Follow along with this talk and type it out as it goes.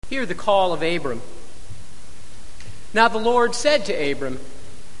Hear the call of Abram. Now the Lord said to Abram,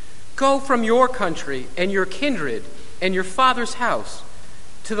 "Go from your country and your kindred and your father's house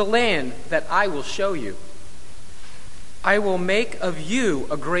to the land that I will show you. I will make of you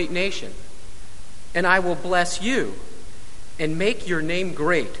a great nation, and I will bless you and make your name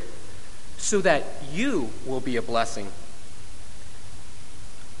great, so that you will be a blessing.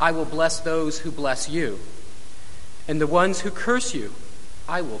 I will bless those who bless you, and the ones who curse you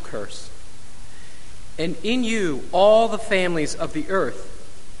I will curse. And in you all the families of the earth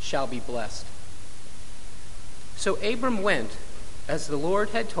shall be blessed." So Abram went as the Lord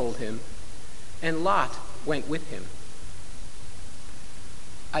had told him, and Lot went with him.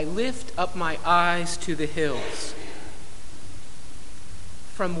 I lift up my eyes to the hills.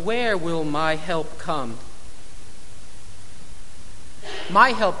 From where will my help come?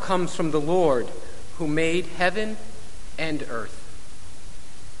 My help comes from the Lord, who made heaven and earth.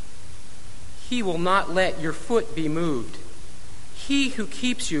 He will not let your foot be moved. He who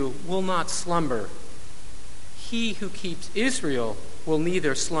keeps you will not slumber. He who keeps Israel will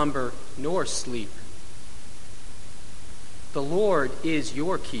neither slumber nor sleep. The Lord is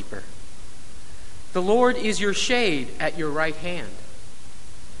your keeper. The Lord is your shade at your right hand.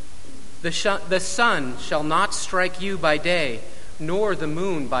 The sun shall not strike you by day, nor the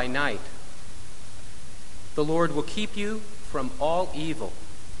moon by night. The Lord will keep you from all evil.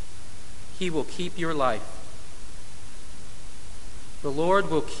 He will keep your life. The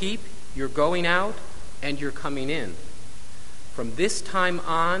Lord will keep your going out and your coming in from this time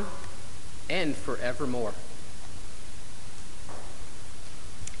on and forevermore.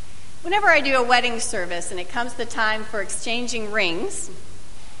 Whenever I do a wedding service and it comes the time for exchanging rings,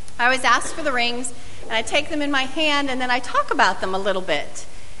 I always ask for the rings, and I take them in my hand, and then I talk about them a little bit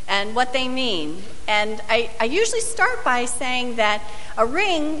and what they mean. And I usually start by saying that a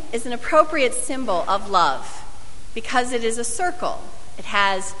ring is an appropriate symbol of love because it is a circle. It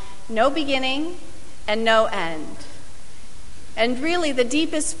has no beginning and no end. And really, the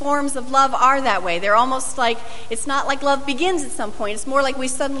deepest forms of love are that way. They're almost like, it's not like love begins at some point. It's more like we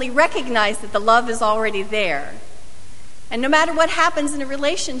suddenly recognize that the love is already there. And no matter what happens in a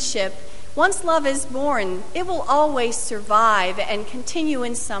relationship, once love is born, it will always survive and continue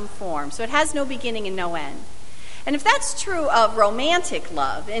in some form. So it has no beginning and no end. And if that's true of romantic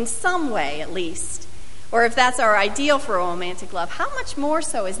love, in some way at least, or if that's our ideal for romantic love, how much more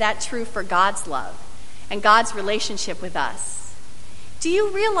so is that true for God's love and God's relationship with us? Do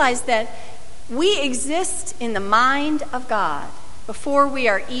you realize that we exist in the mind of God before we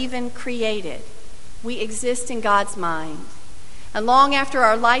are even created? We exist in God's mind. And long after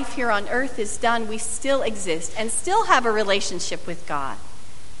our life here on earth is done, we still exist and still have a relationship with God.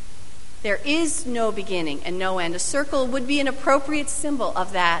 There is no beginning and no end. A circle would be an appropriate symbol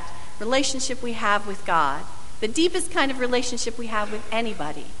of that relationship we have with God, the deepest kind of relationship we have with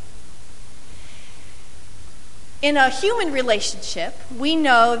anybody. In a human relationship, we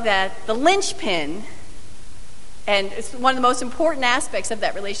know that the linchpin, and it's one of the most important aspects of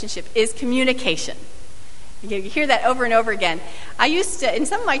that relationship, is communication. You hear that over and over again. I used to, in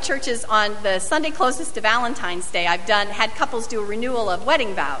some of my churches on the Sunday closest to Valentine's Day, I've had couples do a renewal of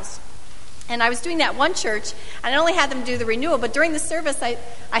wedding vows. And I was doing that one church, and I only had them do the renewal, but during the service,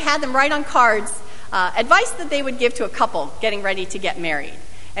 I had them write on cards advice that they would give to a couple getting ready to get married.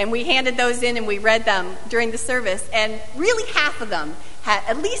 And we handed those in and we read them during the service, and really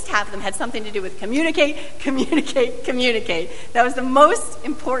at least half of them had something to do with communicate. That was the most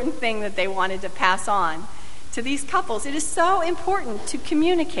important thing that they wanted to pass on to these couples. It is so important to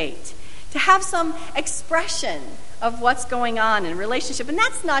communicate, to have some expression of what's going on in a relationship. And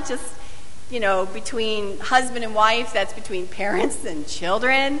that's not just, between husband and wife, that's between parents and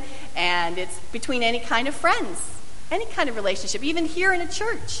children, and it's between any kind of friends, any kind of relationship. Even here in a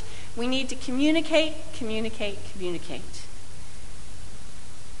church, we need to communicate.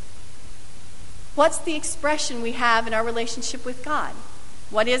 What's the expression we have in our relationship with God?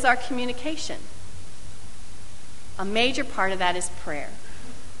 What is our communication? A major part of that is prayer.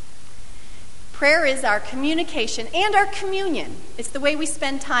 Prayer is our communication and our communion. It's the way we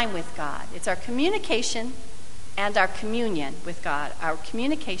spend time with God. It's our communication and our communion with God. Our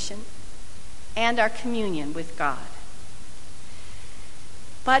communication and our communion with God.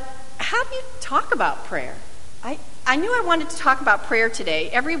 But how do you talk about prayer? I knew I wanted to talk about prayer today.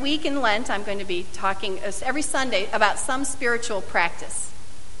 Every week in Lent, I'm going to be talking every Sunday about some spiritual practice.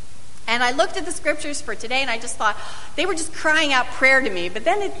 And I looked at the scriptures for today, and I just thought they were just crying out prayer to me. But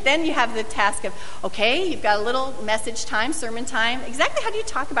then you have the task of, okay, you've got a little message time, sermon time. Exactly how do you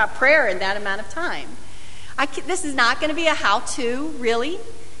talk about prayer in that amount of time? This is not going to be a how-to, really.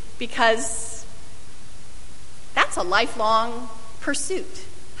 because that's a lifelong pursuit,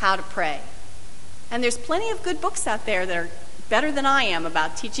 how to pray. And there's plenty of good books out there that are better than I am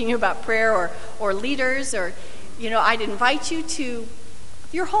about teaching you about prayer, or leaders, or, I'd invite you to,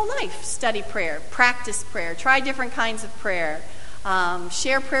 your whole life, study prayer, practice prayer, try different kinds of prayer,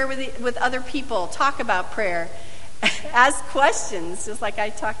 share prayer with other people, talk about prayer, ask questions, just like I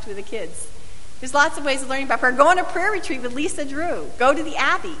talked with the kids. There's lots of ways of learning about prayer. Go on a prayer retreat with Lisa Drew. Go to the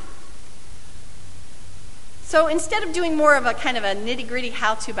Abbey. So instead of doing more of a kind of a nitty-gritty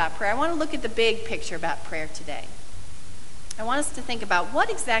how-to about prayer, I want to look at the big picture about prayer today. I want us to think about what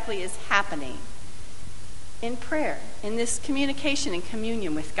exactly is happening in prayer, in this communication and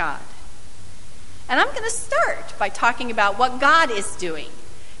communion with God. And I'm going to start by talking about what God is doing,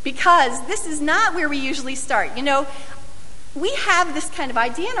 because this is not where we usually start. We have this kind of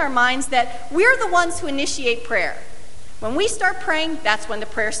idea in our minds that we're the ones who initiate prayer. When we start praying, that's when the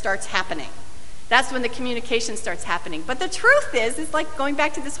prayer starts happening. That's when the communication starts happening. But the truth is, it's like going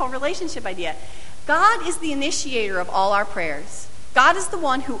back to this whole relationship idea. God is the initiator of all our prayers. God is the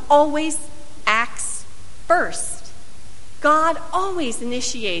one who always acts first. God always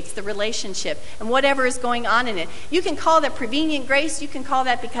initiates the relationship and whatever is going on in it. You can call that prevenient grace. You can call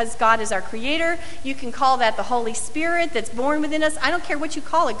that because God is our creator. You can call that the Holy Spirit that's born within us. I don't care what you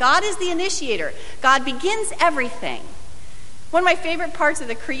call it. God is the initiator. God begins everything. One of my favorite parts of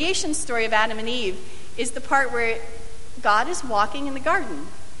the creation story of Adam and Eve is the part where God is walking in the garden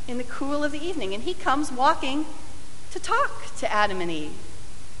in the cool of the evening, and he comes walking to talk to Adam and Eve.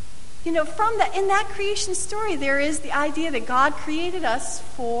 In that creation story, there is the idea that God created us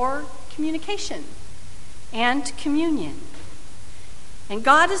for communication and communion. And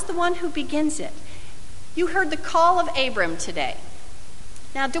God is the one who begins it. You heard the call of Abram today.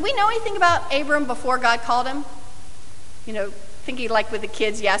 Now, do we know anything about Abram before God called him? Thinking like with the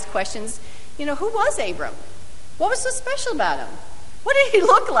kids, you ask questions. Who was Abram? What was so special about him? What did he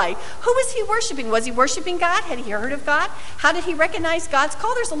look like? Who was he worshiping? Was he worshiping God? Had he heard of God? How did he recognize God's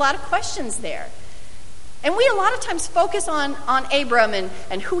call? There's a lot of questions there. And we a lot of times focus on Abram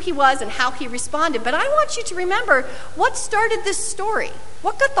and who he was and how he responded. But I want you to remember what started this story.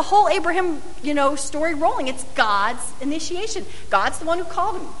 What got the whole Abraham, story rolling? It's God's initiation. God's the one who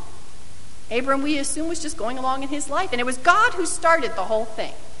called him. Abram, we assume, was just going along in his life. And it was God who started the whole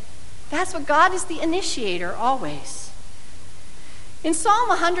thing. That's what God is, the initiator always. In Psalm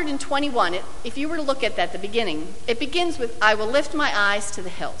 121, if you were to look at that at the beginning, it begins with, I will lift my eyes to the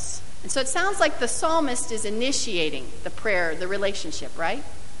hills. And so it sounds like the psalmist is initiating the prayer, the relationship, right?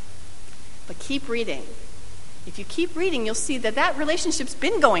 But keep reading. If you keep reading, you'll see that relationship's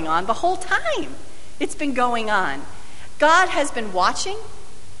been going on the whole time. It's been going on. God has been watching,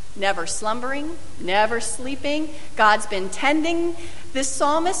 never slumbering, never sleeping. God's been tending this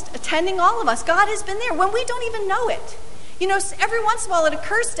psalmist, attending all of us. God has been there when we don't even know it. Every once in a while it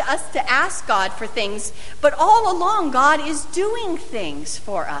occurs to us to ask God for things, but all along God is doing things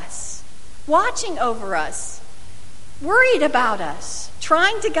for us, watching over us, worried about us,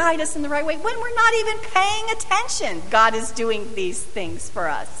 trying to guide us in the right way. When we're not even paying attention, God is doing these things for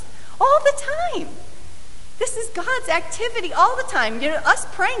us all the time. This is God's activity all the time. Us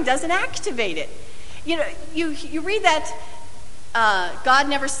praying doesn't activate it. You read that God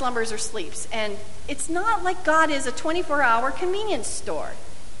never slumbers or sleeps, and it's not like God is a 24-hour convenience store,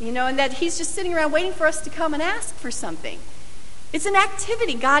 and that he's just sitting around waiting for us to come and ask for something. It's an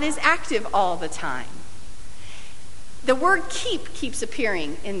activity. God is active all the time. The word keep keeps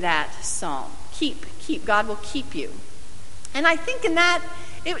appearing in that psalm. Keep. God will keep you. And I think in that,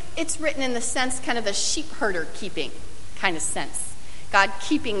 it's written in the sense, kind of the sheep herder keeping kind of sense. God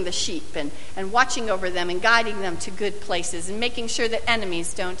keeping the sheep and watching over them and guiding them to good places and making sure that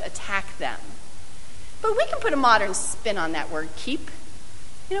enemies don't attack them. But we can put a modern spin on that word keep.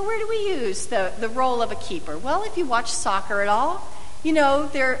 Where do we use the role of a keeper? Well, if you watch soccer at all,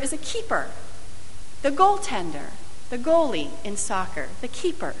 there is a keeper, the goaltender, the goalie in soccer, the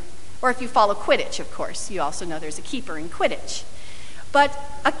keeper. Or if you follow Quidditch, of course, you also know there's a keeper in Quidditch. But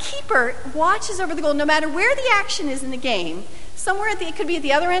a keeper watches over the goal no matter where the action is in the game. Somewhere it could be at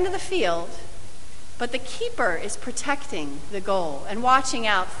the other end of the field, but the keeper is protecting the goal and watching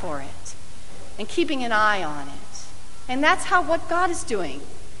out for it and keeping an eye on it. And that's what God is doing.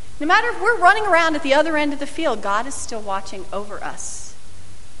 No matter if we're running around at the other end of the field, God is still watching over us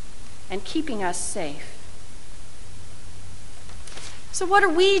and keeping us safe. So what are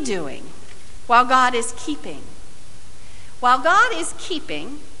we doing while God is keeping? While God is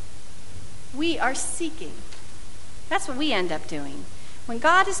keeping, we are seeking. That's what we end up doing. When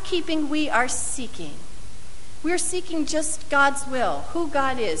God is keeping, we are seeking. We're seeking just God's will, who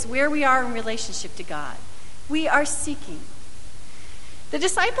God is, where we are in relationship to God. We are seeking. The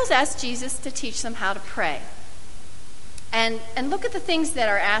disciples asked Jesus to teach them how to pray. And look at the things that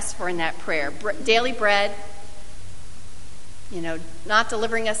are asked for in that prayer. Daily bread, not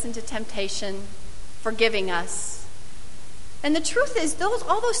delivering us into temptation, forgiving us. And the truth is,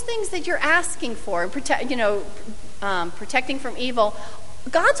 all those things that you're asking for, protecting from evil,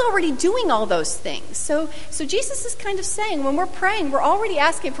 God's already doing all those things. So Jesus is kind of saying, when we're praying, we're already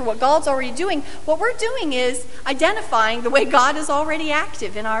asking for what God's already doing. What we're doing is identifying the way God is already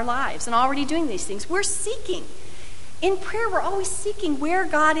active in our lives and already doing these things. We're seeking. In prayer, we're always seeking where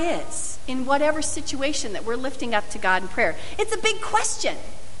God is in whatever situation that we're lifting up to God in prayer. It's a big question.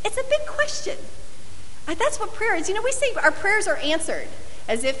 It's a big question. And that's what prayer is. We say our prayers are answered,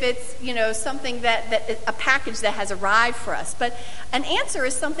 as if it's, something that a package that has arrived for us. But an answer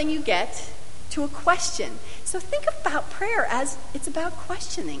is something you get to a question. So think about prayer as it's about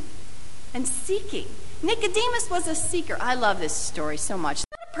questioning and seeking. Nicodemus was a seeker. I love this story so much.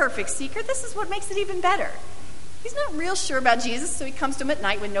 Not a perfect seeker. This is what makes it even better. He's not real sure about Jesus, so he comes to him at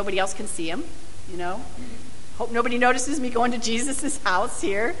night when nobody else can see him. Hope nobody notices me going to Jesus' house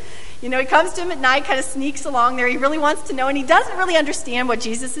here. He comes to him at night, kind of sneaks along there. He really wants to know, and he doesn't really understand what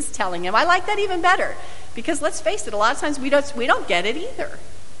Jesus is telling him. I like that even better, because let's face it, a lot of times we don't get it either.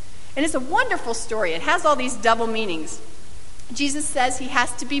 And it's a wonderful story. It has all these double meanings. Jesus says he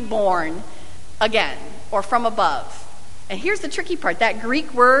has to be born again, or from above. And here's the tricky part. That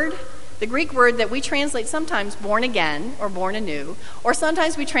Greek word, the Greek word that we translate sometimes born again or born anew, or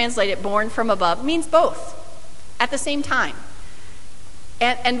sometimes we translate it born from above, means both at the same time.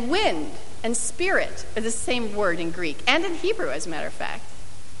 And wind and spirit are the same word in Greek and in Hebrew, as a matter of fact.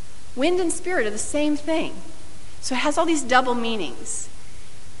 Wind and spirit are the same thing. So it has all these double meanings.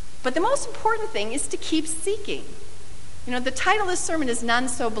 But the most important thing is to keep seeking. The title of this sermon is None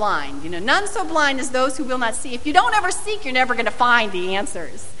So Blind. None so blind as those who will not see. If you don't ever seek, you're never going to find the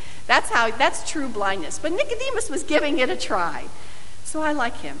answers. That's true blindness. But Nicodemus was giving it a try. So I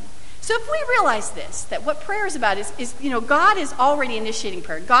like him. So if we realize this, that what prayer is about is God is already initiating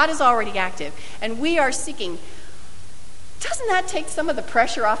prayer. God is already active. And we are seeking. Doesn't that take some of the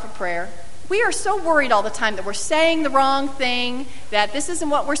pressure off of prayer? We are so worried all the time that we're saying the wrong thing, that this isn't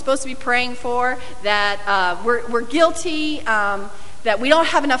what we're supposed to be praying for, that we're guilty, that we don't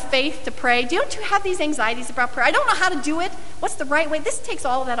have enough faith to pray. Don't you have these anxieties about prayer? I don't know how to do it. What's the right way? This takes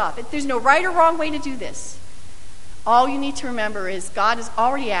all of that off. There's no right or wrong way to do this. All you need to remember is God is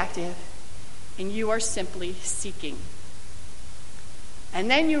already active, and you are simply seeking. And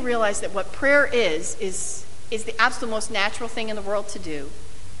then you realize that what prayer is the absolute most natural thing in the world to do,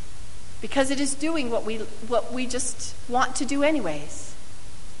 because it is doing what we just want to do anyways.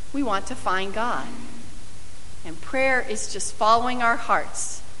 We want to find God. And prayer is just following our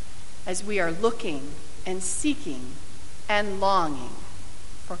hearts as we are looking and seeking and longing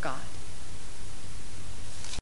for God.